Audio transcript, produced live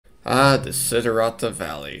Ah, Desiderata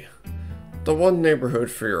Valley. The one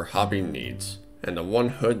neighborhood for your hobby needs, and the one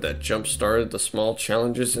hood that jump-started the small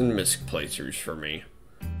challenges and misc playthroughs for me.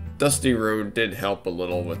 Dusty Road did help a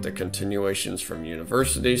little with the continuations from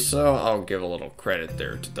university, so I'll give a little credit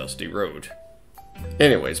there to Dusty Road.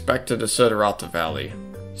 Anyways, back to Desiderata Valley.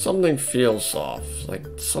 Something feels off, like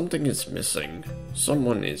something is missing.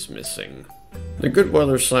 Someone is missing. The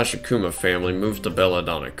Goodweather / Akuma family moved to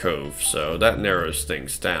Belladonna Cove, so that narrows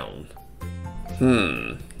things down.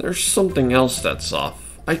 There's something else that's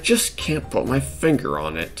off. I just can't put my finger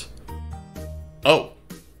on it. Oh,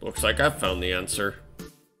 looks like I found the answer.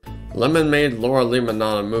 Lemon maid Laura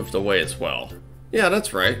Limonana moved away as well. Yeah,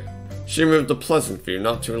 that's right. She moved to Pleasant View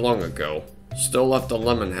not too long ago. Still left the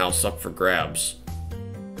lemon house up for grabs.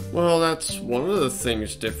 Well, that's one of the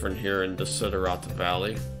things different here in Desiderata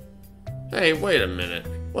Valley. Hey, wait a minute.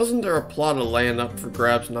 Wasn't there a plot of land up for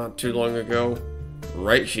grabs not too long ago?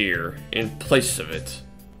 Right here, in place of it.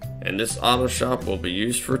 And this auto shop will be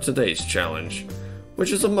used for today's challenge,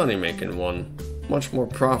 which is a money-making one. Much more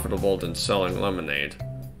profitable than selling lemonade.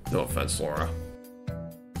 No offense, Laura.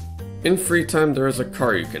 In free time, there is a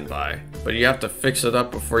car you can buy, but you have to fix it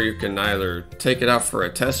up before you can either take it out for a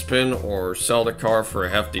test spin or sell the car for a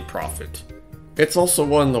hefty profit. It's also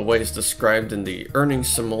one of the ways described in the Earning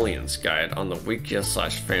Simoleons guide on the Wikia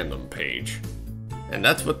 / Fandom page. And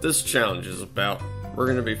that's what this challenge is about. We're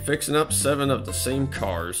going to be fixing up 7 of the same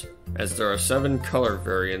cars, as there are 7 color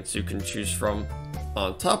variants you can choose from.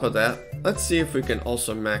 On top of that, let's see if we can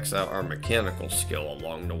also max out our mechanical skill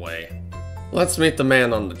along the way. Let's meet the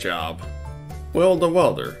man on the job. Will the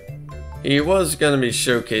welder. He was going to be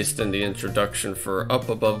showcased in the introduction for Up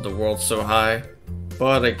Above the World So High,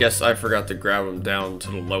 but I guess I forgot to grab him down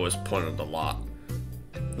to the lowest point of the lot.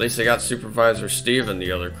 At least I got Supervisor Steve and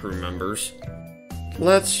the other crew members.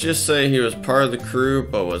 Let's just say he was part of the crew,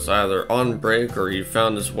 but was either on break or he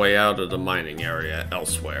found his way out of the mining area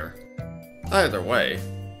elsewhere. Either way,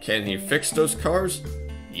 can he fix those cars?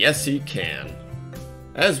 Yes, he can.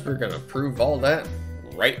 As we're gonna prove all that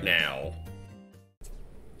right now.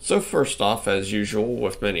 So first off, as usual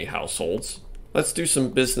with many households, let's do some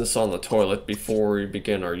business on the toilet before we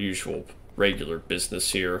begin our usual regular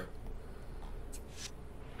business here.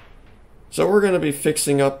 So we're gonna be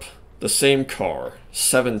fixing up the same car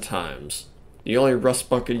 7 times. The only rust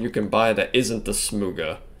bucket you can buy that isn't the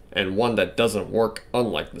Smooga, and one that doesn't work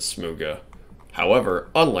unlike the Smooga. However,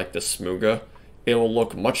 unlike the Smooga, it will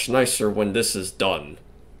look much nicer when this is done.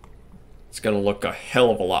 It's gonna look a hell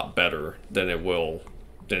of a lot better than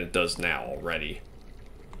it does now already.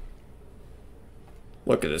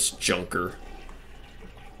 Look at this junker.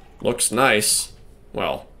 Looks nice.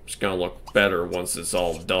 Well, it's gonna look better once it's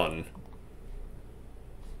all done.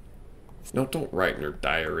 No, don't write in your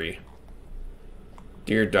diary.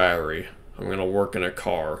 Dear diary, I'm gonna work in a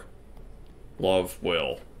car. Love,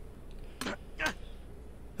 Will.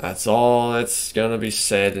 That's all that's gonna be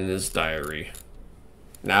said in his diary.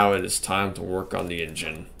 Now it is time to work on the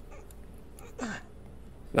engine.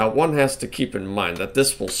 Now one has to keep in mind that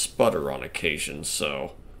this will sputter on occasion,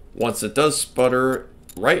 so once it does sputter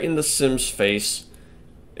right in the Sim's face,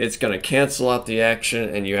 it's gonna cancel out the action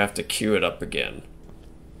and you have to queue it up again.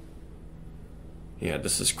 Yeah,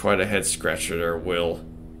 this is quite a head scratcher there, Will.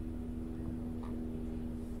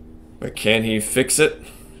 But can he fix it?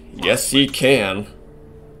 Yes, he can.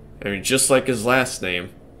 I mean, just like his last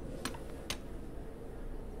name.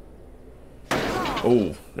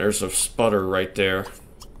 Oh, there's a sputter right there.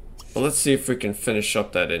 Well, let's see if we can finish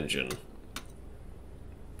up that engine.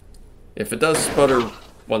 If it does sputter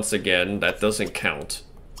once again, that doesn't count.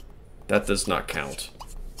 That does not count.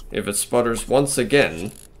 If it sputters once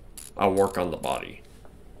again, I'll work on the body.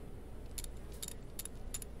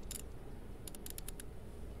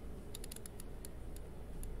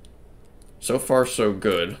 So far so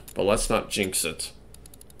good, but let's not jinx it.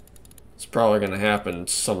 It's probably going to happen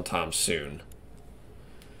sometime soon.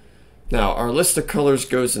 Now, our list of colors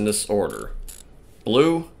goes in this order.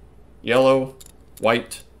 Blue, yellow,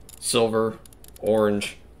 white, silver,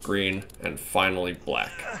 orange, green, and finally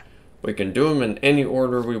black. We can do them in any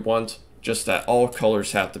order we want, just that all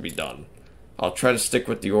colors have to be done. I'll try to stick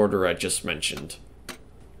with the order I just mentioned.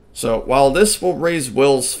 So, while this will raise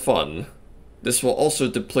Will's fun, this will also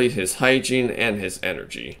deplete his hygiene and his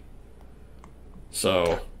energy.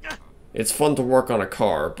 So, it's fun to work on a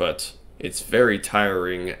car, but it's very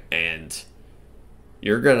tiring and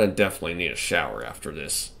you're gonna definitely need a shower after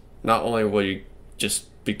this. Not only will you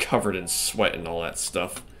just be covered in sweat and all that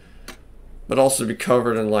stuff, but also be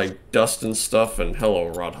covered in like dust and stuff. And hello,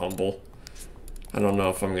 Rod Humble. I don't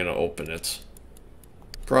know if I'm gonna open it.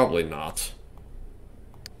 Probably not.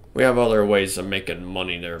 We have other ways of making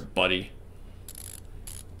money there, buddy.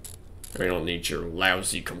 We don't need your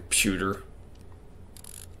lousy computer.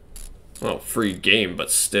 Well, free game,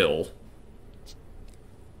 but still.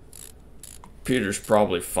 Computer's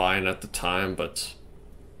probably fine at the time, but...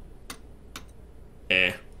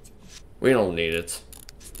 we don't need it.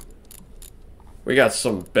 We got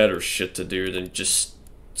some better shit to do than just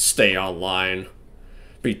stay online.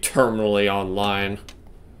 Be terminally online.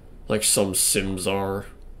 Like some Sims are.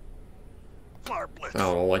 I don't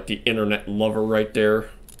know, like the internet lover right there.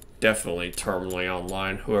 Definitely terminally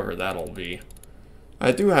online, whoever that'll be.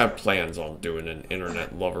 I do have plans on doing an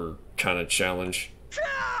internet lover kind of challenge.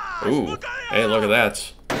 Ooh, hey, look at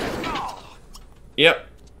that. Yep.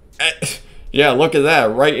 Yeah, look at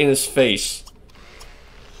that, right in his face.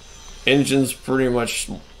 Engine's pretty much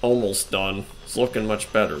almost done. It's looking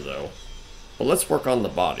much better, though. But let's work on the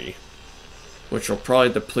body. Which will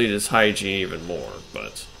probably deplete his hygiene even more,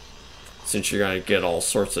 but... since you're gonna get all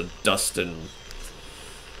sorts of dust and...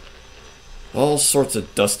 all sorts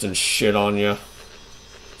of dust and shit on you.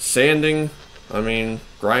 Sanding, I mean,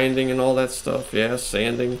 grinding and all that stuff, yeah,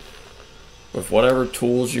 sanding. With whatever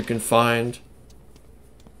tools you can find.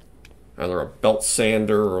 Either a belt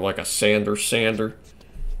sander or like a sander.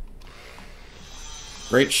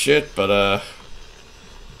 Great shit, but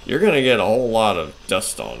you're gonna get a whole lot of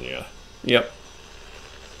dust on you. Yep.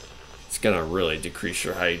 It's gonna really decrease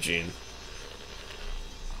your hygiene.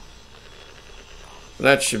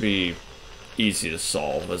 That should be easy to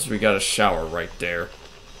solve, as we got a shower right there.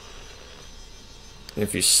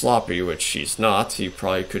 If he's sloppy, which he's not, he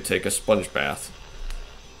probably could take a sponge bath.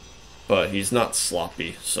 But he's not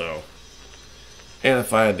sloppy, so... and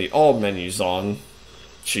if I had the all menus on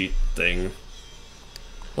cheat thing,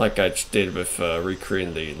 like I did with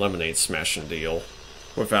recreating the lemonade smashing deal,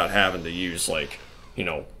 without having to use, like, you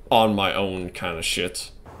know, on my own kind of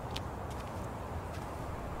shit.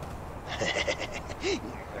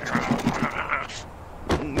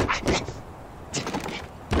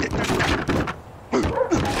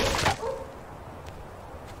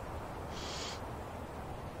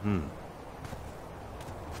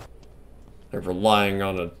 They're relying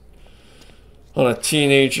on a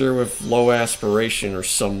teenager with low aspiration or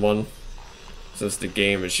someone, since the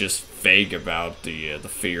game is just vague about the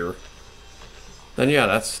fear. Then yeah,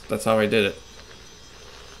 that's how I did it.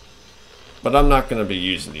 But I'm not going to be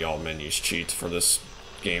using the all menus cheat for this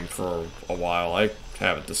game for a while. I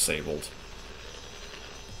have it disabled.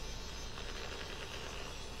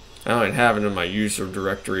 I don't have it in my user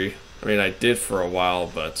directory. I mean, I did for a while,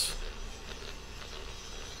 but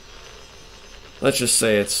let's just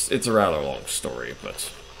say it's a rather long story.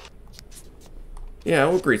 But yeah,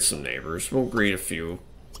 we'll greet some neighbors. We'll greet a few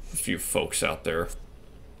folks out there,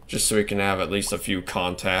 just so we can have at least a few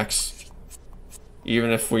contacts.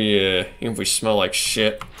 Even if we smell like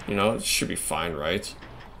shit, you know, it should be fine, right?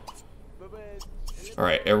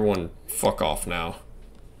 Alright, everyone fuck off now.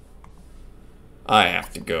 I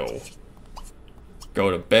have to go.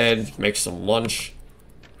 Go to bed, make some lunch,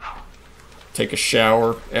 take a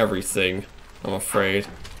shower, everything, I'm afraid.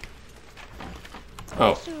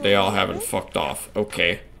 Oh, they all haven't fucked off.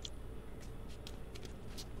 Okay.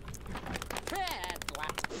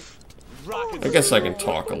 I guess I can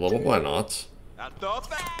talk a little, why not?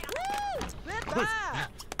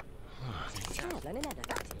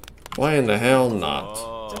 Why in the hell not?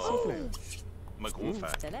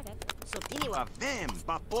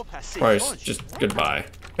 Right, just goodbye.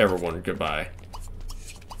 Everyone, goodbye.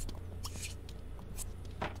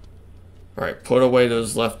 Alright, put away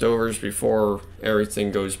those leftovers before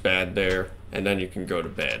everything goes bad there, and then you can go to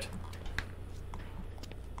bed.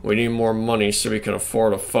 We need more money so we can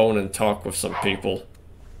afford a phone and talk with some people.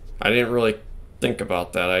 I didn't really think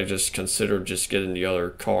about that. I just considered just getting the other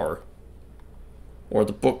car. Or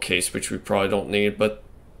the bookcase, which we probably don't need, but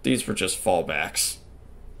these were just fallbacks.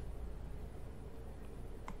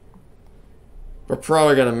 We're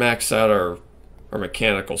probably going to max out our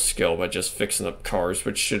mechanical skill by just fixing up cars,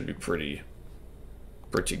 which should be pretty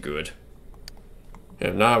good.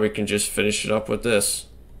 If not, we can just finish it up with this.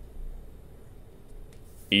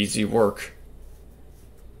 Easy work.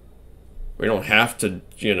 We don't have to,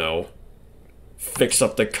 you know, fix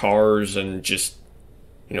up the cars and just,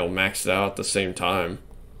 you know, max it out at the same time.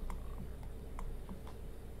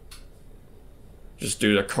 Just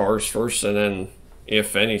do the cars first, and then,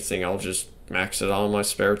 if anything, I'll just max it out in my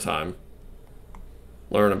spare time.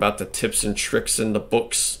 Learn about the tips and tricks in the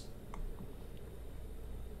books.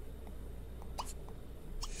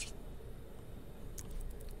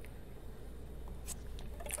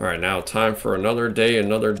 Alright, now time for another day,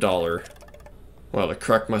 another dollar. Well, to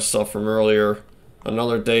correct myself from earlier,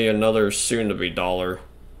 Another day, another soon-to-be dollar.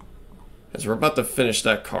 As we're about to finish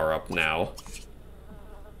that car up now.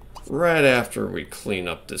 Right after we clean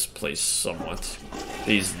up this place somewhat.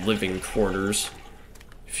 These living quarters.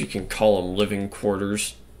 If you can call them living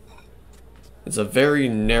quarters. It's a very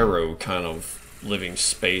narrow kind of living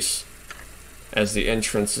space. As the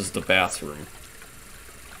entrance is the bathroom.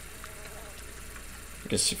 I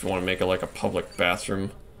guess if you want to make it like a public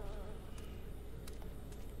bathroom.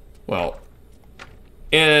 Well,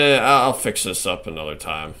 I'll fix this up another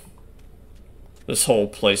time. This whole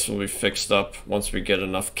place will be fixed up once we get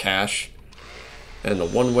enough cash. And the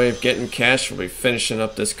one way of getting cash will be finishing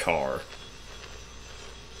up this car.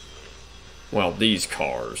 Well, these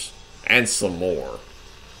cars. And some more.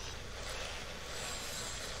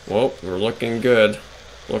 Well, we're looking good.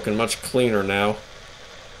 Looking much cleaner now.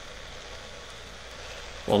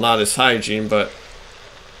 Well, not his hygiene, but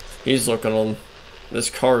he's looking on. This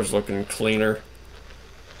car's looking cleaner.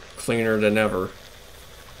 Cleaner than ever.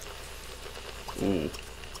 Ooh.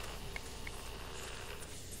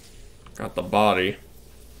 Got the body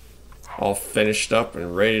all finished up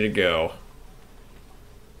and ready to go.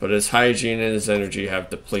 But his hygiene and his energy have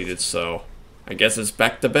depleted, so I guess it's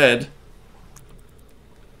back to bed.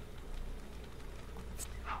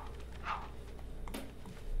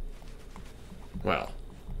 Well,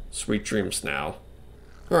 sweet dreams now.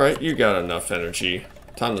 Alright, you got enough energy.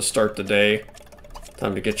 Time to start the day.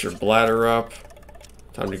 Time to get your bladder up.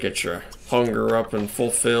 Time to get your hunger up and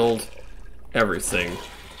fulfilled. Everything.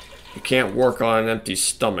 You can't work on an empty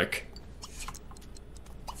stomach.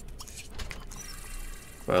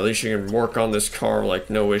 Well, at least you can work on this car like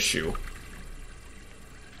no issue.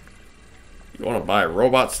 You want to buy a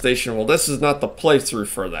robot station? Well, this is not the playthrough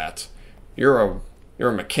for that. You're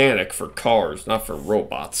a mechanic for cars, not for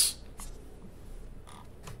robots.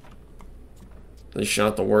 At least you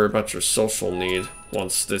don't have to worry about your social need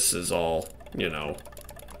once this is all, you know.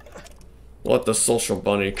 Let the social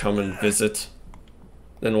bunny come and visit.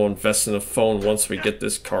 Then we'll invest in a phone once we get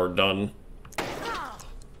this car done.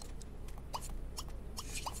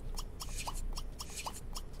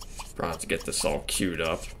 Probably have to get this all queued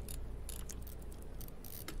up.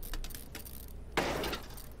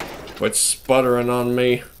 Quit sputtering on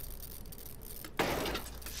me.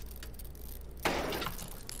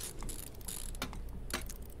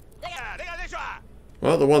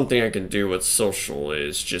 Well, the one thing I can do with social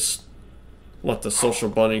is just let the social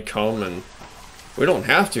bunny come, and we don't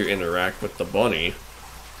have to interact with the bunny.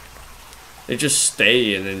 They just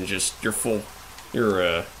stay, and then just your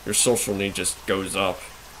social need just goes up.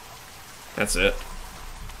 That's it.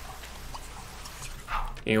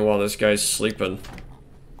 Even while this guy's sleeping.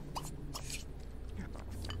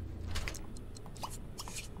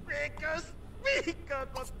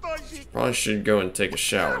 Probably should go and take a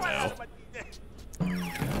shower now.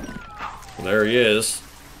 There he is.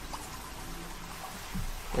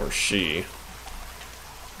 Or she.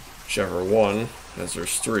 Whichever one. As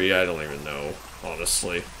there's three, I don't even know,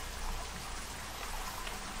 honestly.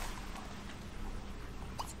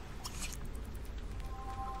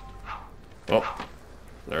 Oh,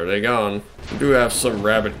 there they gone. We do have some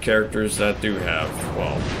rabbit characters that do have,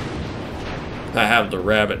 well, that have the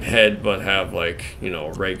rabbit head, but have, like, you know,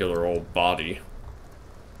 regular old body.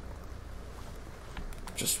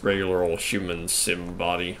 Just regular old human sim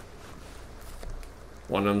body.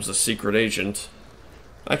 One of them's a secret agent.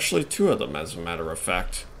 Actually, two of them, as a matter of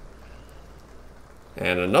fact.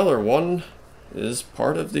 And another one is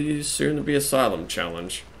part of the soon-to-be Asylum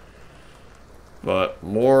challenge. But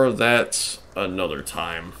more of that another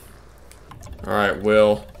time. Alright,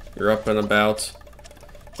 Will, you're up and about.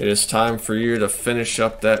 It is time for you to finish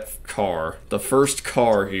up that car. The first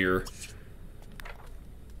car here.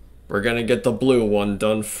 We're gonna get the blue one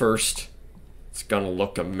done first. It's gonna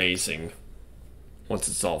look amazing once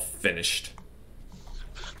it's all finished.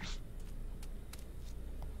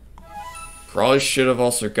 Probably should have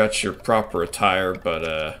also got your proper attire, but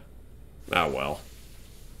oh well.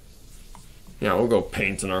 Yeah, we'll go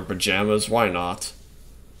paint in our pajamas, why not?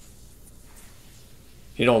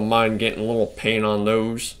 You don't mind getting a little paint on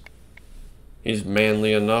those. He's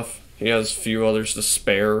manly enough. He has a few others to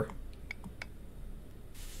spare.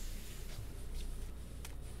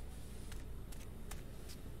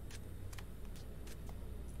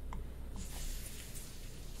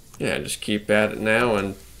 Yeah, just keep at it now,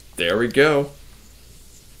 and there we go.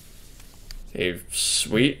 A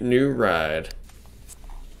sweet new ride.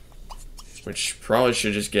 Which probably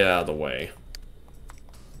should just get out of the way.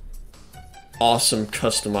 Awesome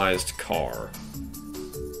customized car.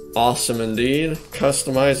 Awesome indeed.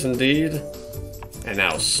 Customized indeed. And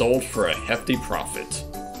now sold for a hefty profit.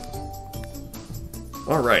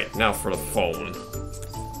 Alright, now for the phone.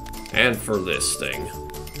 And for this thing.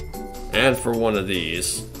 And for one of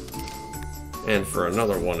these. And for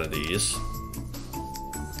another one of these.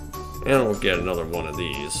 And we'll get another one of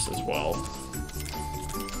these as well.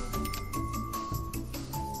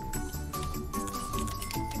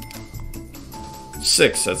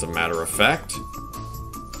 Six, as a matter of fact.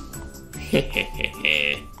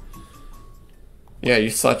 Yeah,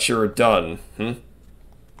 you thought you were done,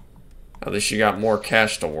 At least you got more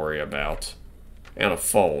cash to worry about. And a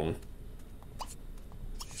phone.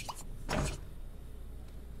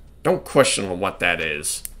 Don't question on what that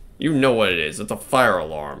is. You know what it is. It's a fire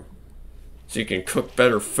alarm. So you can cook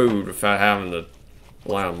better food without having to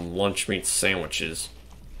rely on lunch meat sandwiches.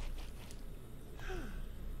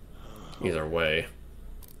 Either way.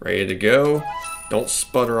 Ready to go? Don't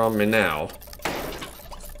sputter on me now.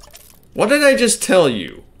 What did I just tell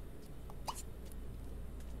you?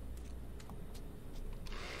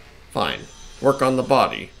 Fine. Work on the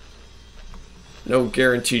body. No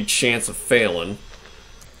guaranteed chance of failing.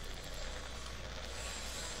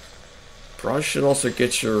 Probably should also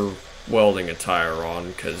get your welding attire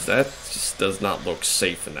on, because that just does not look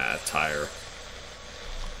safe in that attire.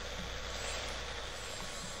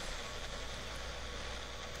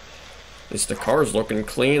 At least the car's looking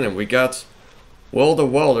clean, and we got Will the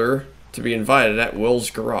welder to be invited at Will's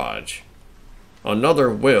garage. Another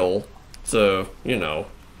Will to, you know,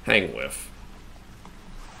 hang with.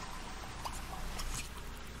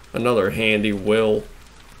 Another handy Will.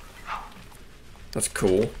 That's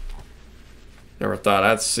cool. Never thought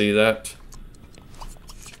I'd see that.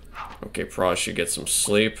 Okay, probably should get some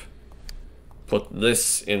sleep. Put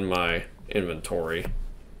this in my inventory,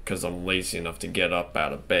 because I'm lazy enough to get up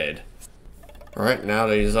out of bed. Alright, now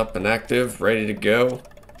that he's up and active, ready to go,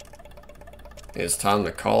 it's time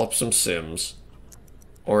to call up some Sims.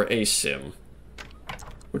 Or a Sim.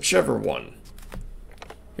 Whichever one.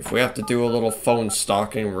 If we have to do a little phone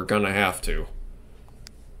stalking, we're gonna have to.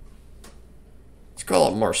 Let's call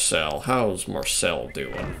up Marcel. How's Marcel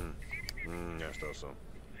doing?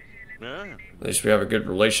 At least we have a good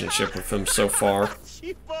relationship with him so far.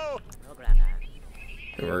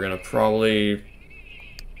 And we're gonna probably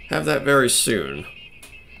have that very soon.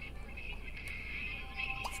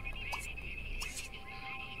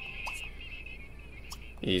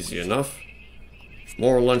 Easy enough.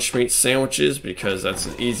 More lunch meat sandwiches, because that's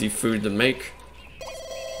an easy food to make.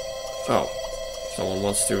 Oh, someone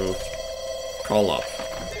wants to call up.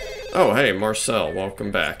 Oh, hey, Marcel,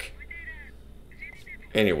 welcome back.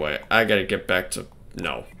 Anyway, I gotta get back to...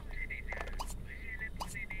 No.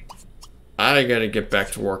 I gotta get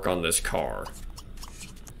back to work on this car.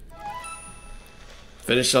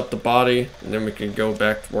 Finish up the body, and then we can go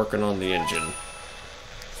back to working on the engine.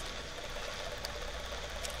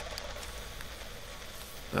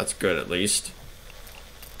 That's good, at least.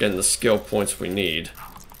 Getting the skill points we need.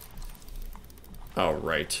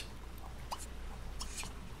 Alright.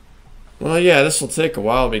 Well, yeah, this will take a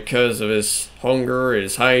while because of his hunger,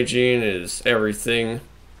 his hygiene, his everything,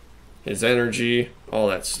 his energy, all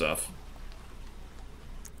that stuff.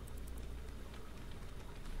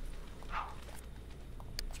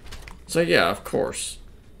 So yeah, of course.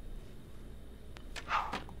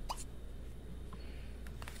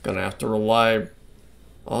 Gonna have to rely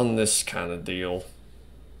on this kind of deal.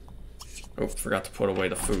 Oh, forgot to put away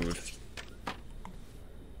the food.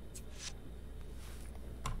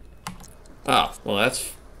 Ah, well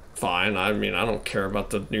that's fine. I mean, I don't care about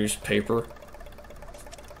the newspaper.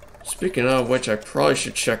 Speaking of which, I probably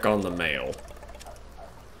should check on the mail.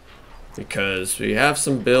 Because we have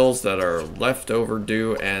some bills that are left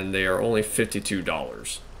overdue and they are only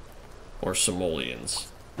 $52. Or Simoleons.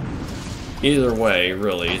 Either way,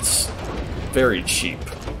 really, it's very cheap.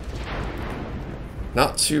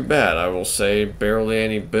 Not too bad, I will say. Barely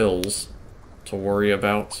any bills to worry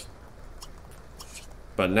about.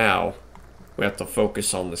 But now, we have to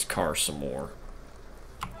focus on this car some more.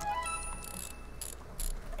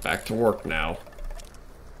 Back to work now.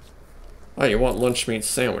 Oh, you want lunch meat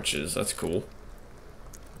sandwiches. That's cool.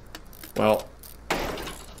 Well,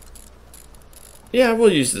 yeah,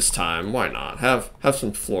 we'll use this time. Why not? Have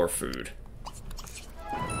some floor food.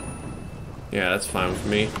 Yeah, that's fine with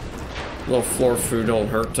me. A little floor food don't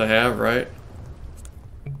hurt to have, right?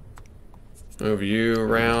 Move you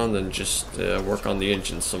around and just work on the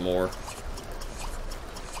engine some more.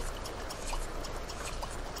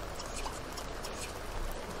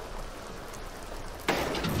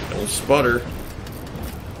 Don't sputter.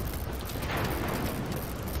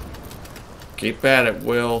 Keep at it,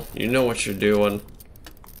 Will. You know what you're doing.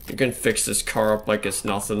 You can fix this car up like it's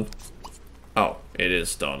nothing. Oh, it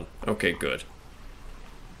is done. Okay, good.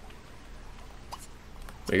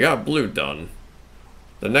 We got blue done.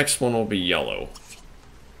 The next one will be yellow.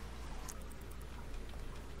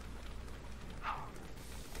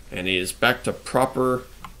 And he is back to proper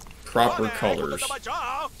colors.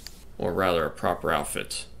 Or rather, a proper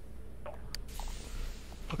outfit.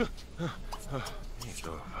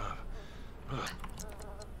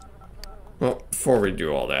 Well, before we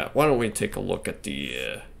do all that, why don't we take a look at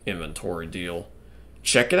the inventory deal.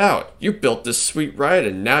 Check it out! You built this sweet ride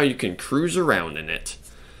and now you can cruise around in it.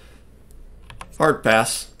 Hard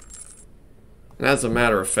pass. And as a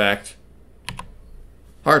matter of fact,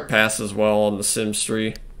 hard pass as well on the Sims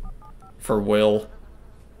 3 for Will.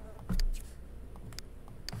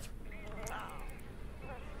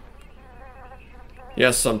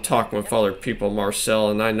 Yes, I'm talking with other people, Marcel,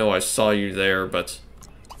 and I know I saw you there, but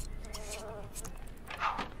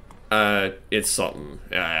it's something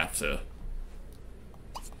I have to.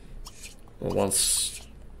 Well,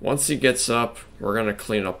 once he gets up, we're gonna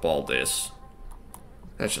clean up all this.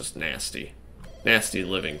 That's just nasty. Nasty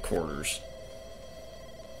living quarters.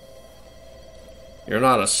 You're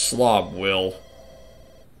not a slob, Will.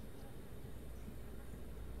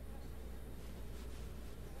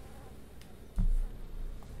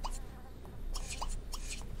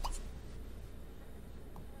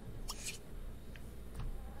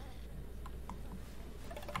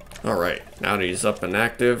 Alright, now that he's up and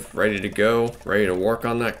active, ready to go, ready to work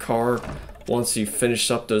on that car. Once he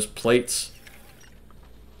finishes up those plates,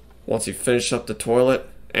 once he finishes up the toilet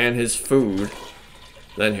and his food,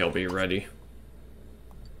 then he'll be ready.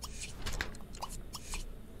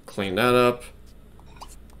 Clean that up,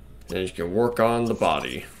 and you can work on the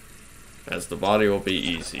body, as the body will be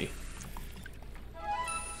easy.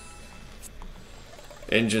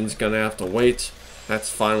 Engine's gonna have to wait,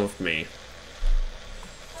 that's fine with me.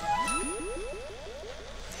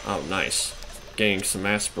 Oh, nice. Getting some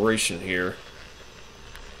aspiration here.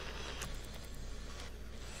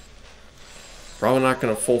 Probably not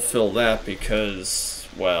going to fulfill that because,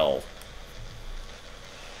 well,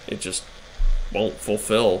 it just won't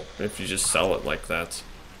fulfill if you just sell it like that.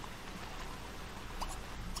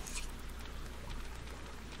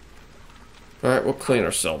 Alright, we'll clean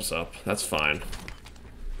ourselves up. That's fine.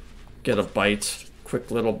 Get a bite. Quick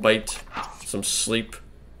little bite. Some sleep.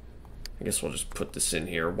 I guess we'll just put this in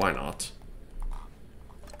here. Why not?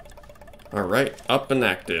 Alright, up and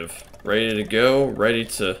active. Ready to go. Ready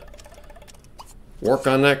to work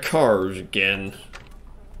on that cars again.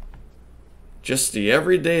 Just the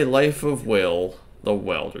everyday life of Will, the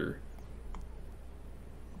welder.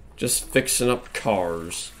 Just fixing up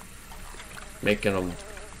cars. Making them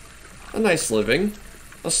a nice living.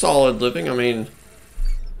 A solid living. I mean,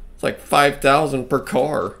 it's like 5,000 per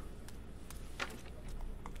car.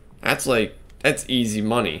 That's easy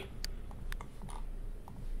money.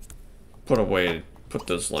 Put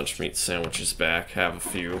those lunch meat sandwiches back, have a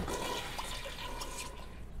few.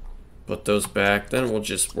 Put those back, then we'll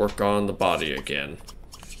just work on the body again.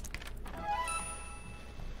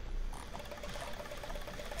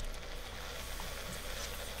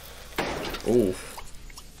 Ooh.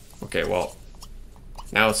 Okay, well,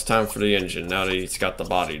 now it's time for the engine, now that he's got the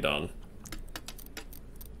body done.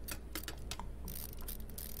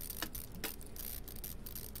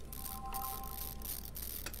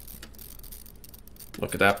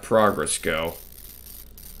 Look at that progress go.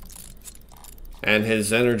 And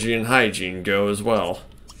his energy and hygiene go as well.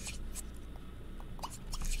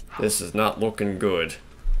 This is not looking good.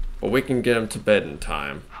 But we can get him to bed in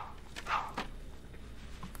time.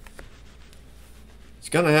 He's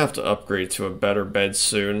gonna have to upgrade to a better bed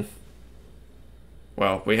soon.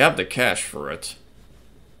 Well, we have the cash for it.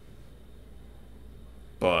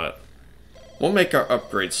 But we'll make our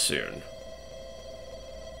upgrade soon.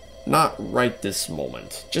 Not right this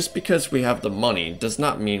moment. Just because we have the money does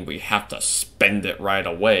not mean we have to spend it right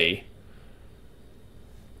away.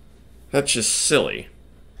 That's just silly.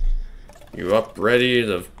 You up ready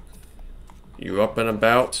to... You up and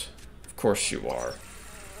about? Of course you are.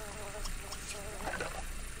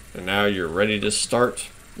 And now you're ready to start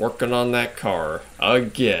working on that car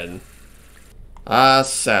again. Ah,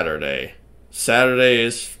 Saturday. Saturday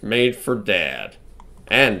is made for Dad.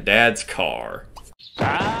 And Dad's car.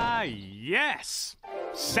 Ah, yes!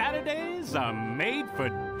 Saturdays are made for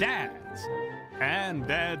dads. And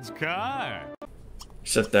Dad's car.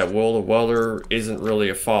 Except that Will the Welder isn't really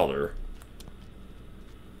a father.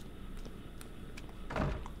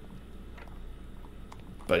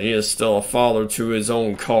 But he is still a father to his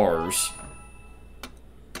own cars.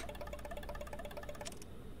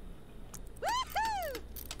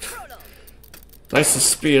 Nice to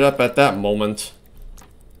speed up at that moment.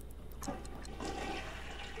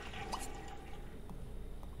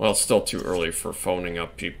 Well, it's still too early for phoning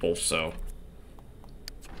up people, so.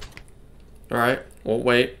 Alright, we'll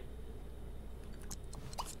wait.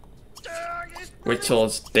 Wait till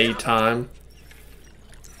it's daytime.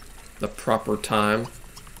 The proper time.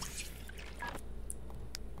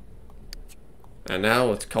 And now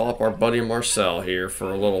let's call up our buddy Marcel here for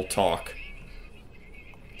a little talk.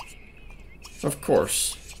 Of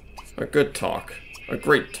course. A good talk. A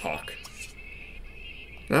great talk.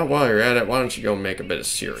 Now while you're at it, why don't you go make a bit of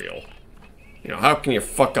cereal? You know, how can you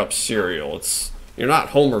fuck up cereal? You're not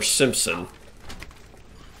Homer Simpson.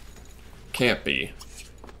 Can't be.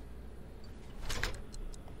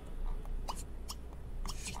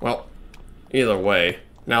 Well, either way,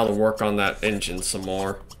 now to work on that engine some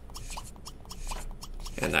more.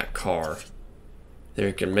 And that car. Then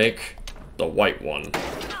we can make the white one.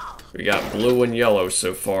 We got blue and yellow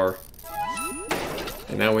so far.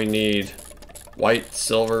 And now we need white,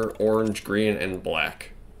 silver, orange, green, and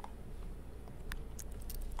black.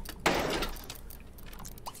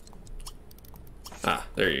 Ah,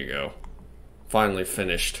 there you go. Finally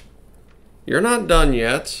finished. You're not done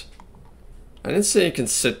yet. I didn't say you can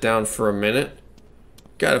sit down for a minute.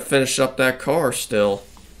 Gotta finish up that car still.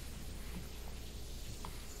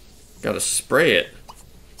 Gotta spray it.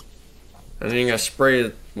 And then you gotta spray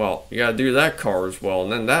it. Well, you gotta do that car as well.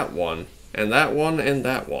 And then that one. And that one. And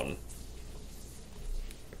that one.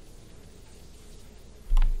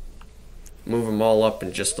 Move them all up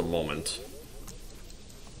in just a moment.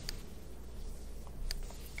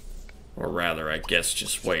 Or rather, I guess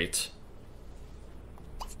just wait.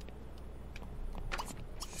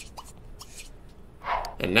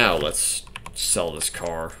 And now let's sell this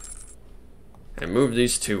car. And move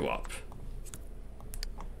these two up.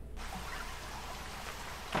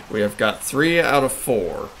 We have got 3 out of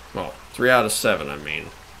 4. Well, 3 out of 7, I mean.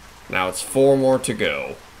 Now it's 4 more to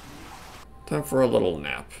go. Time for a little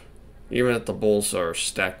nap. Even if the bulls are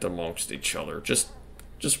stacked amongst each other. Just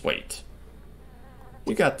wait.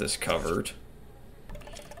 You got this covered.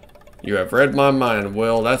 You have read my mind,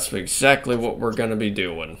 Will. That's exactly what we're gonna be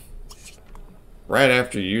doing. Right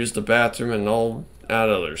after you use the bathroom and all that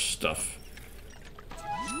other stuff.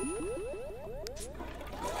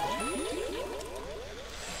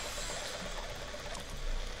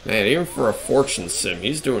 Man, even for a fortune sim,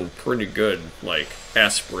 he's doing pretty good, like,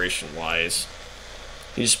 aspiration-wise.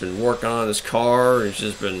 He's been working on his car, he's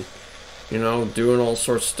just been, you know, doing all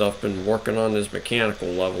sorts of stuff, been working on his mechanical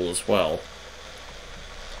level as well.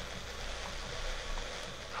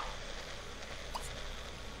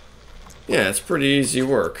 Yeah, it's pretty easy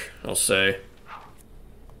work, I'll say.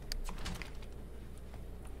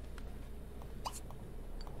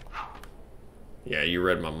 Yeah, you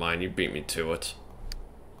read my mind, you beat me to it.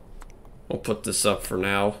 We'll put this up for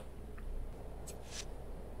now.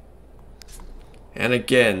 And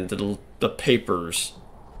again, the papers.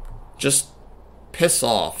 Just piss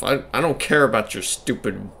off. I don't care about your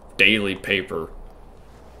stupid daily paper.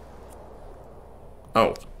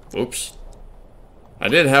 Oh, oops. I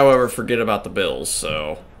did, however, forget about the bills,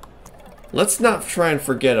 so let's not try and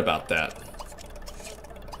forget about that.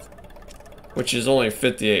 Which is only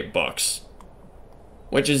 58 bucks.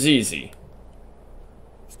 Which is easy.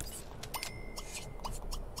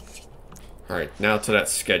 Alright, now to that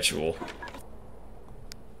schedule.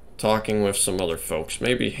 Talking with some other folks.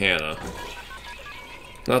 Maybe Hannah.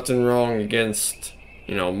 Nothing wrong against,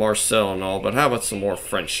 you know, Marcel and all, but how about some more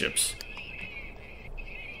friendships?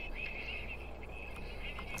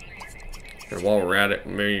 And while we're at it,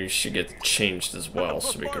 maybe you should get changed as well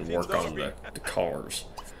so we can work on the cars.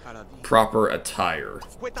 Proper attire.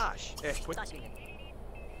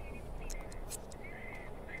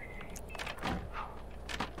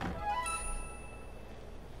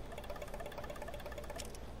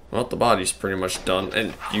 Well, the body's pretty much done,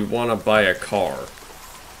 and you want to buy a car.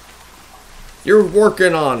 You're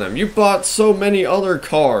working on them. You bought so many other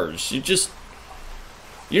cars. You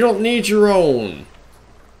don't need your own.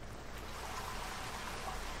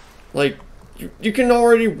 Like, you can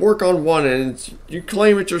already work on one and you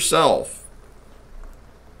claim it yourself.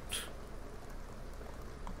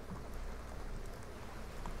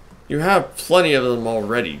 You have plenty of them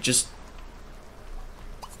already. Just,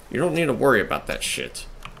 you don't need to worry about that shit.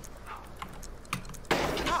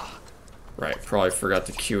 Right, probably forgot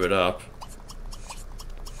to queue it up.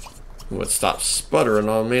 Would stop sputtering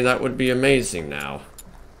on me, that would be amazing now.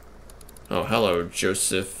 Oh, hello,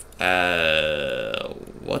 Joseph.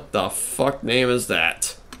 What the fuck name is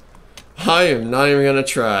that? I am not even gonna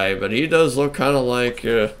try, but he does look kind of like,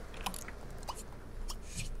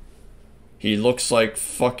 he looks like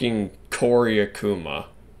fucking Corey Akuma.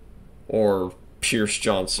 Or Pierce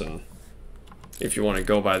Johnson. if you want to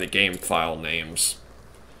go by the game file names.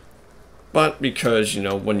 But because, you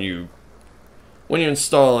know, when you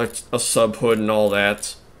install a subhood and all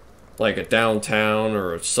that, like a downtown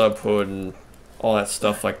or a subhood and all that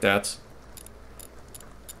stuff like that,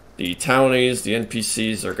 the townies, the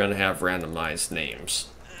NPCs are going to have randomized names.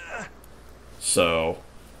 So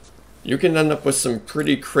you can end up with some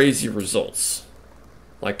pretty crazy results.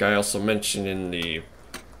 Like I also mentioned in the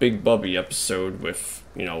Big Bubby episode with,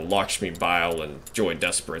 you know, Lakshmi Bile and Joy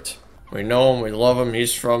Desperate. We know him, we love him.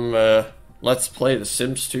 He's from Let's Play The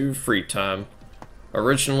Sims 2 Free Time.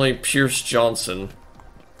 Originally Pierce Johnson.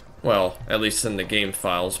 Well, at least in the game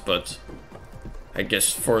files, but I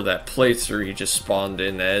guess for that playthrough he just spawned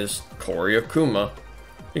in as Cory Akuma.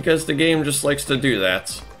 Because the game just likes to do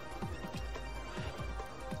that.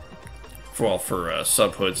 Well, for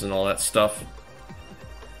subhoods and all that stuff.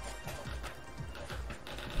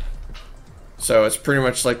 So it's pretty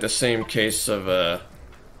much like the same case of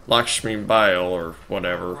Lakshmi Bile or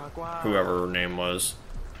whatever, whoever her name was,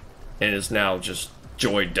 and is now just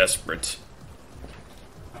Joy Desperate.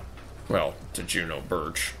 Well, to Juno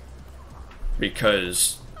Birch.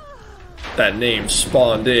 Because that name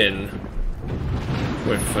spawned in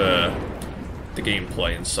with the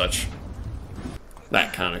gameplay and such.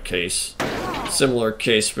 That kind of case. Similar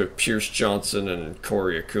case with Pierce Johnson and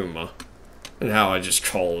Cory Akuma. And how I just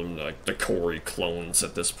call them like the Cory clones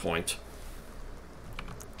at this point.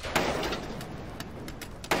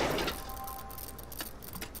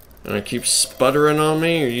 And I keep sputtering on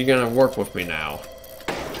me, or are you gonna work with me now?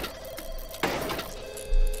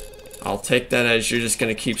 I'll take that as you're just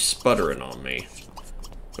gonna keep sputtering on me.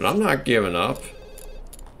 But I'm not giving up.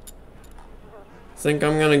 Think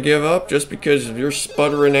I'm gonna give up just because of your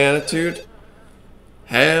sputtering attitude?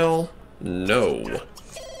 Hell no.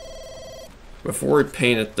 Before we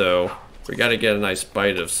paint it though, we gotta get a nice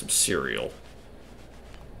bite of some cereal.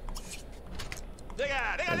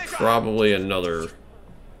 And probably another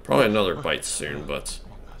bite soon, but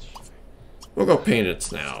we'll go paint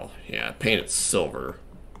it now. Yeah, paint it silver.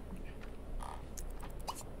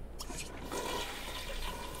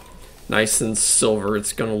 Nice and silver,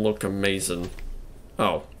 it's gonna look amazing.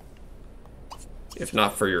 Oh. If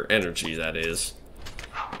not for your energy, that is.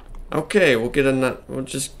 Okay, we'll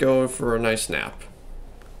just go for a nice nap.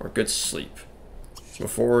 Or good sleep.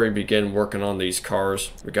 Before we begin working on these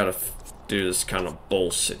cars, we gotta do this kind of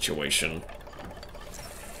bull situation.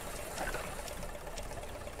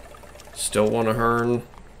 Still want to earn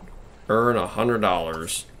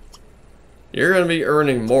 $100. You're gonna be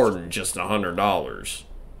earning more than just $100.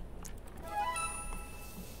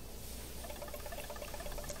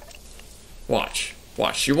 Watch.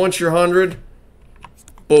 Watch. You want your 100?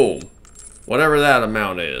 Boom. Whatever that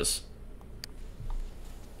amount is.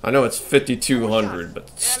 I know it's 5,200,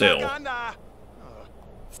 but still.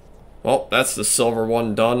 Well, that's the silver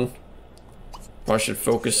one done. I should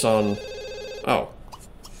focus on... Oh.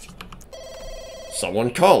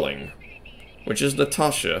 Someone calling. Which is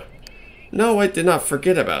Natasha. No, I did not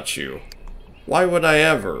forget about you. Why would I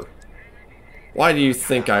ever? Why do you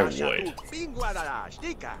think I would?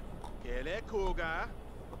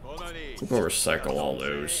 We'll recycle all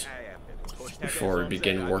those before we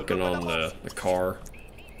begin working on the car.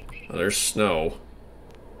 Oh, there's snow.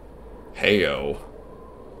 Heyo.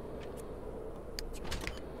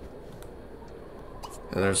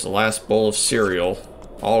 And there's the last bowl of cereal.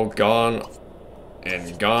 All gone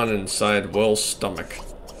and gone inside Will's stomach.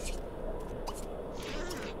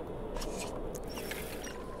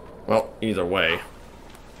 Well, either way.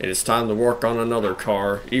 It is time to work on another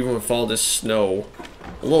car, even with all this snow.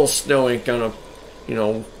 A little snow ain't gonna, you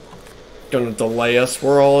know, gonna delay us.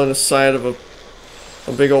 We're all inside of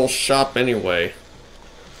a big old shop anyway.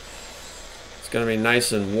 It's gonna be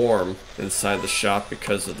nice and warm inside the shop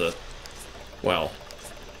because of the, well,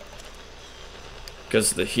 because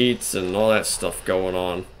of the heats and all that stuff going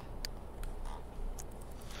on.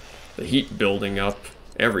 The heat building up,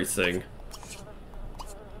 everything.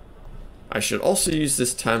 I should also use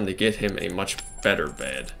this time to get him a much better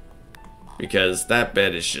bed. Because that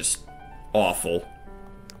bed is just awful.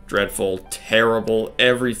 Dreadful, terrible,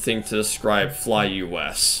 everything to describe Fly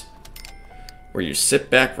US. Where you sit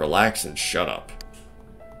back, relax, and shut up.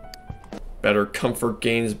 Better comfort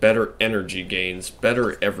gains, better energy gains,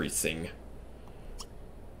 better everything.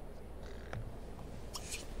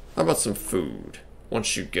 How about some food?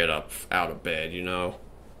 Once you get up out of bed, you know.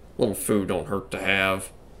 A little food don't hurt to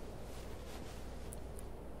have.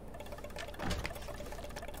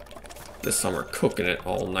 This time we're cooking it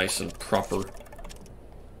all nice and proper.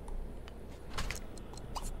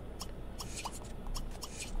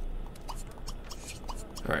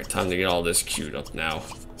 Alright, time to get all this queued up now.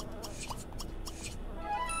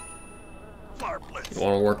 You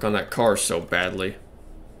want to work on that car so badly,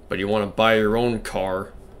 but you want to buy your own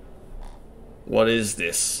car. What is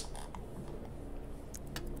this?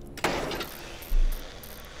 I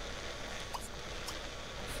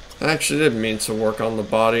actually did mean to work on the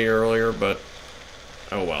body earlier, but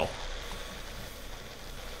oh well.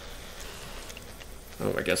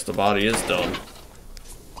 Oh, I guess the body is done.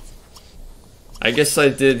 I guess I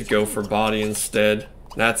did go for body instead.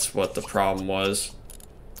 That's what the problem was.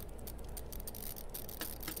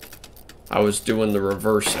 I was doing the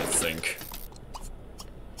reverse, I think.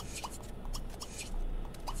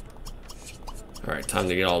 Alright, time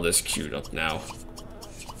to get all this queued up now.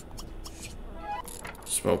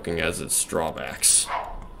 Smoking has its drawbacks.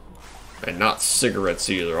 And not cigarettes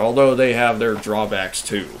either, although they have their drawbacks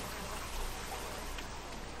too.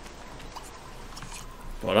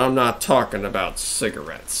 But I'm not talking about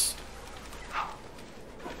cigarettes.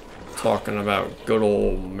 I'm talking about good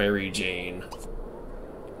old Mary Jane.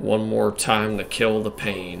 One more time to kill the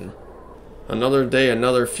pain. Another day,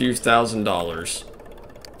 another few $1,000s.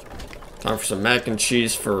 Time for some mac and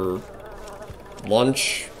cheese for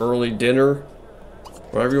lunch, early dinner,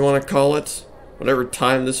 whatever you want to call it. Whatever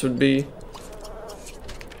time this would be.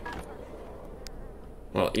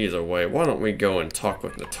 Well, either way, why don't we go and talk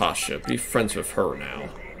with Natasha? Be friends with her now.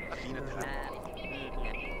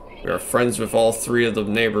 We are friends with all 3 of the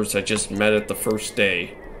neighbors I just met at the first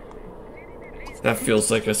day. That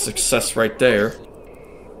feels like a success right there.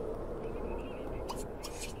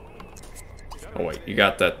 Oh wait, you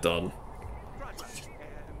got that done.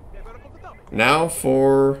 Now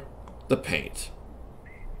for the paint.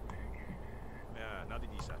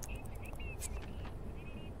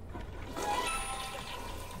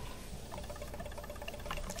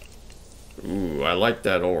 Ooh, I like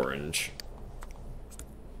that orange.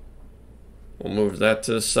 We'll move that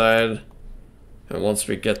to the side. And once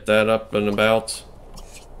we get that up and about...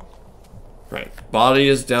 Right, body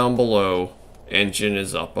is down below. Engine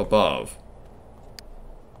is up above.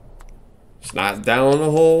 It's not down in the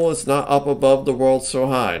hole. It's not up above the world so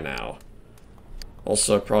high now.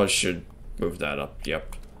 Also, I probably should move that up.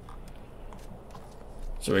 Yep.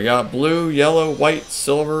 So we got blue, yellow, white,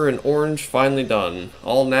 silver, and orange finally done.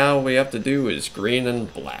 All now we have to do is green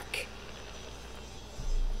and black.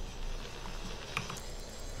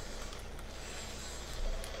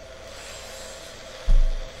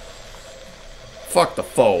 Fuck the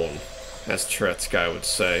phone, as Turetsky would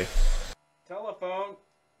say. Telephone.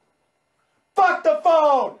 Fuck the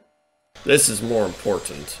phone! This is more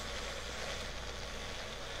important.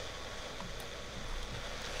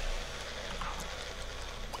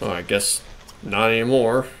 Oh, I guess not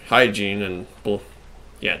anymore. Hygiene and... Well,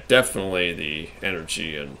 yeah, definitely the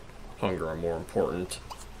energy and hunger are more important.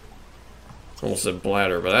 Almost said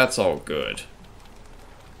bladder, but that's all good.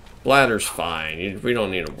 Bladder's fine. We don't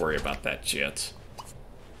need to worry about that yet.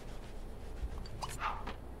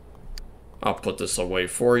 I'll put this away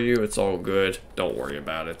for you. It's all good. Don't worry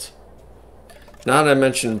about it. Now that I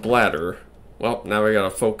mentioned bladder, well, now we gotta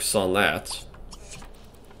focus on that.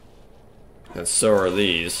 And so are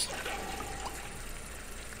these.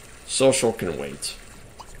 Social can wait.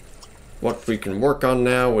 What we can work on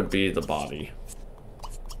now would be the body.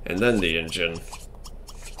 And then the engine.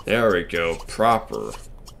 There we go. Proper.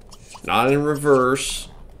 Not in reverse.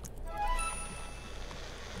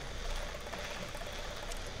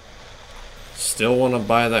 Still want to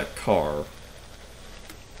buy that car.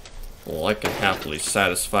 Well, I can happily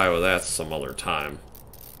satisfy with that some other time.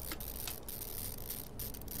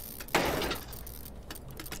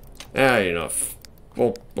 Yeah, you know,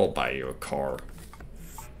 we'll buy you a car.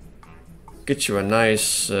 Get you a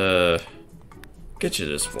nice, get you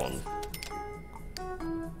this one.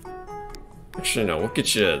 Actually, no, we'll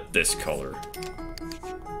get you this color.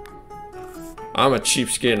 I'm a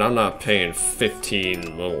cheapskate and I'm not paying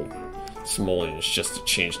 15 little simoleons just to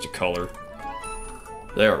change the color.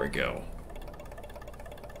 There we go.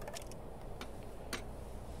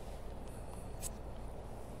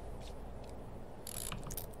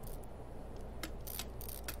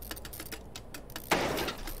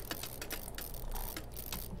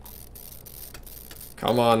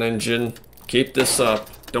 Come on, engine. Keep this up.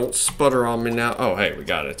 Don't sputter on me now. Oh, hey, we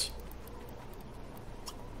got it.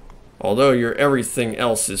 Although your everything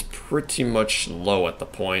else is pretty much low at the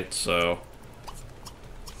point, so...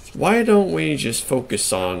 Why don't we just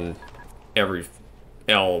focus on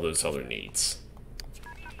all those other needs?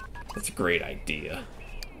 That's a great idea.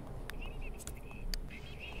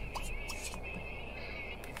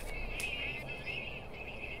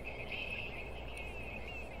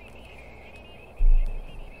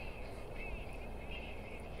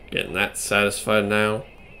 Getting that satisfied now.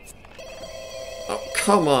 Oh,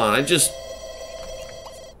 come on, I just...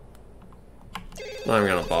 Not even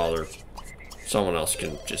gonna bother. Someone else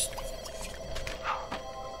can just...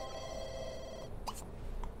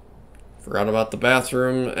 Forgot about the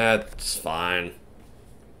bathroom. That's fine.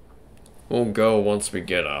 We'll go once we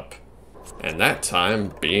get up. And that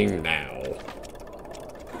time being now.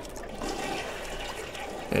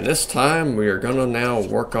 And this time we are gonna now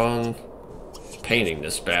work on painting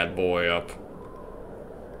this bad boy up.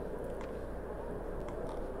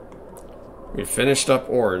 We finished up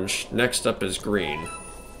orange. Next up is green.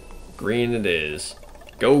 Green it is.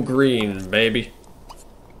 Go green, baby.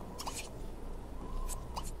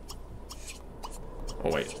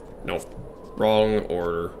 Oh wait, nope. Wrong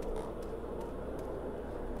order.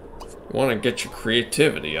 You want to get your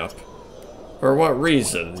creativity up. For what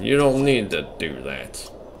reason? You don't need to do that.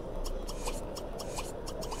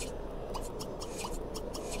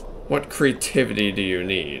 What creativity do you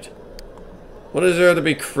need? What is there to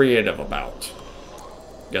be creative about?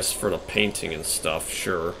 Guess for the painting and stuff,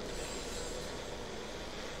 sure.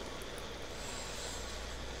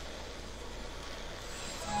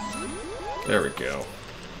 There we go.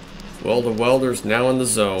 Well, the welder's now in the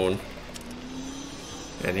zone.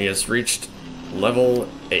 And he has reached level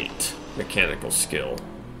 8 mechanical skill.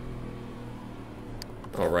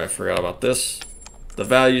 Alright, I forgot about this. The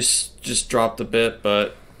values just dropped a bit,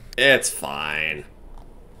 but it's fine.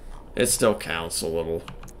 It still counts a little.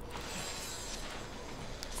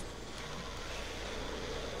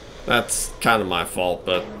 That's kind of my fault,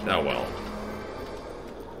 but oh well.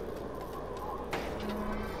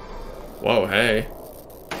 Whoa, hey.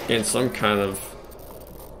 Getting some kind of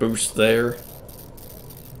boost there.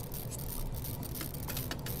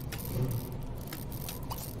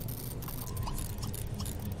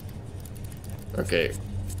 Okay,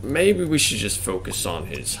 maybe we should just focus on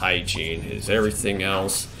his hygiene, his everything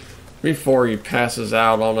else, before he passes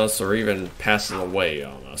out on us or even passes away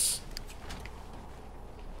on us.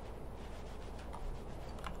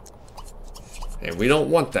 And we don't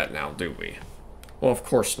want that now, do we? Well, of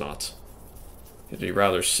course not. It'd be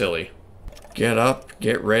rather silly. Get up,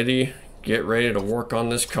 get ready to work on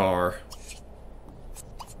this car.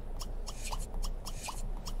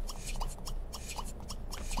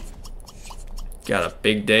 Got a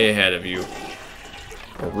big day ahead of you.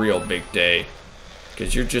 A real big day.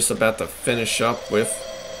 Because you're just about to finish up with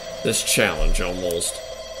this challenge almost.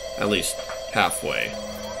 At least halfway.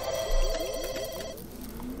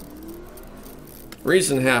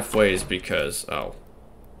 Reason halfway is because, oh.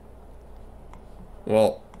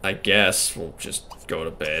 Well, I guess we'll just go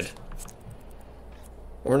to bed.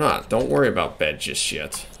 Or not. Don't worry about bed just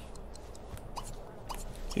yet.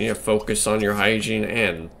 You need to focus on your hygiene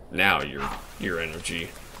and now your energy.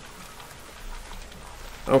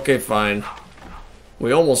 Okay, fine.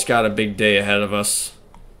 We almost got a big day ahead of us.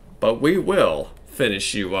 But we will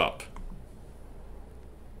finish you up.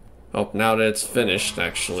 Oh, now that it's finished,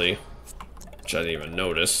 actually. Which I didn't even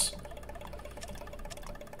notice.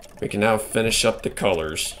 We can now finish up the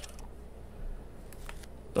colors.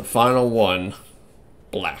 The final one.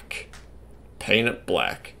 Black. Paint it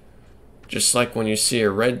black. Just like when you see a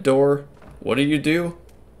red door, what do?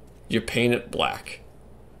 You paint it black.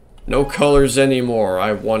 No colors anymore.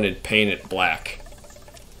 I wanted paint it black.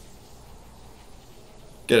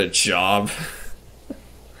 Get a job.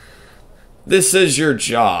 This is your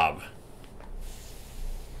job.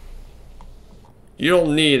 You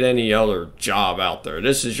don't need any other job out there.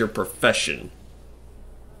 This is your profession.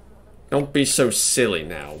 Don't be so silly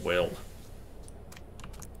now, Will.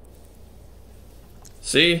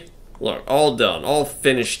 See? Look, all done. All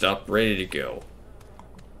finished up, ready to go.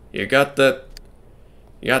 You got that...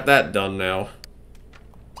 You got that done now.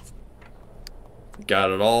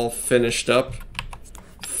 Got it all finished up.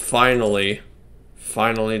 Finally.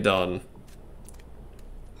 Finally done.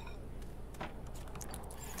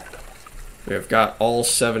 We have got all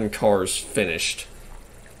 7 cars finished.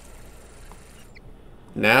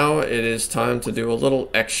 Now it is time to do a little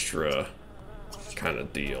extra kind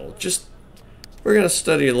of deal. We're going to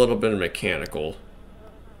study a little bit of mechanical.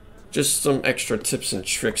 Just some extra tips and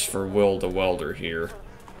tricks for Will the Welder here.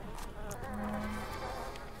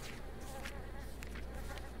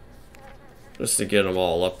 Just to get them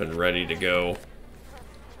all up and ready to go.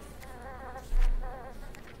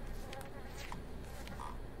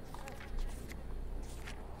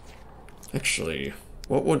 Actually,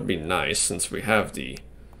 what would be nice, since we have the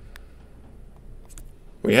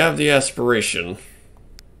aspiration,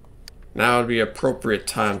 now would be appropriate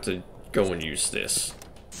time to go and use this.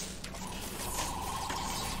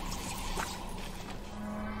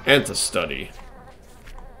 And to study.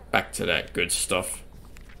 back to that good stuff.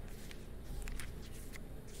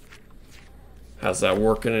 How's that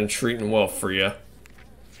working and treating well for you?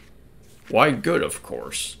 Why good, of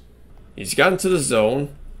course. He's gotten to the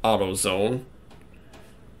zone, auto zone.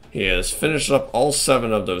 He has finished up all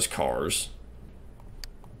 7 of those cars.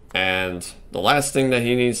 And the last thing that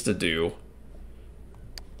he needs to do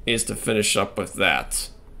is to finish up with that,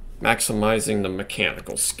 maximizing the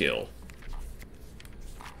mechanical skill.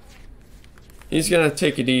 He's going to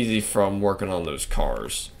take it easy from working on those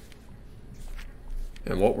cars.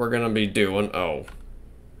 And what we're going to be doing... Oh,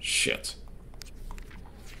 shit.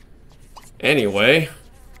 Anyway,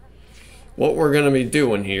 what we're going to be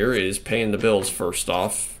doing here is paying the bills first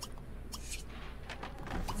off.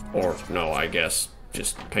 Or, no, I guess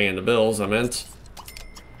just paying the bills, I meant.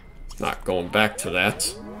 Not going back to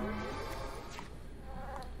that.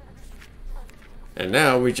 And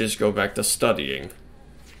now we just go back to studying.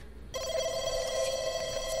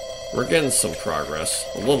 We're getting some progress,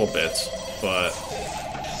 a little bit, but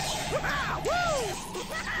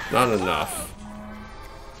not enough.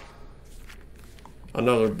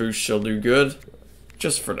 Another boost shall do good,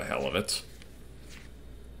 just for the hell of it.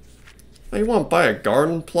 Now you want to buy a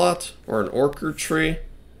garden plot, or an orchard tree,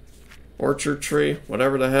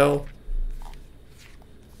 whatever the hell?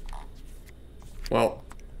 Well,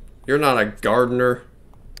 you're not a gardener,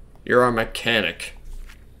 you're a mechanic.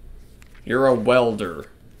 You're a welder.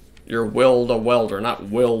 You're Will the welder, not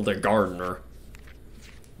Will the gardener.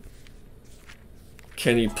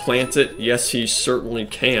 Can he plant it? Yes, he certainly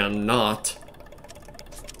can not.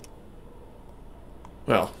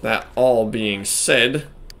 Well, that all being said,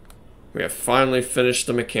 we have finally finished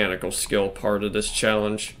the mechanical skill part of this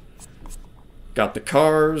challenge. Got the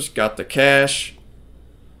cars, got the cash,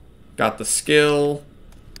 got the skill,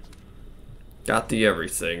 got the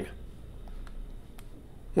everything.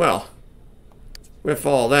 Well, with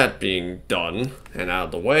all that being done and out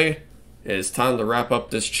of the way, it is time to wrap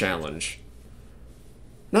up this challenge.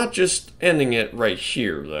 Not just ending it right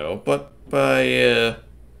here, though, but by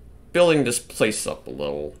building this place up a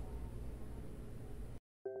little.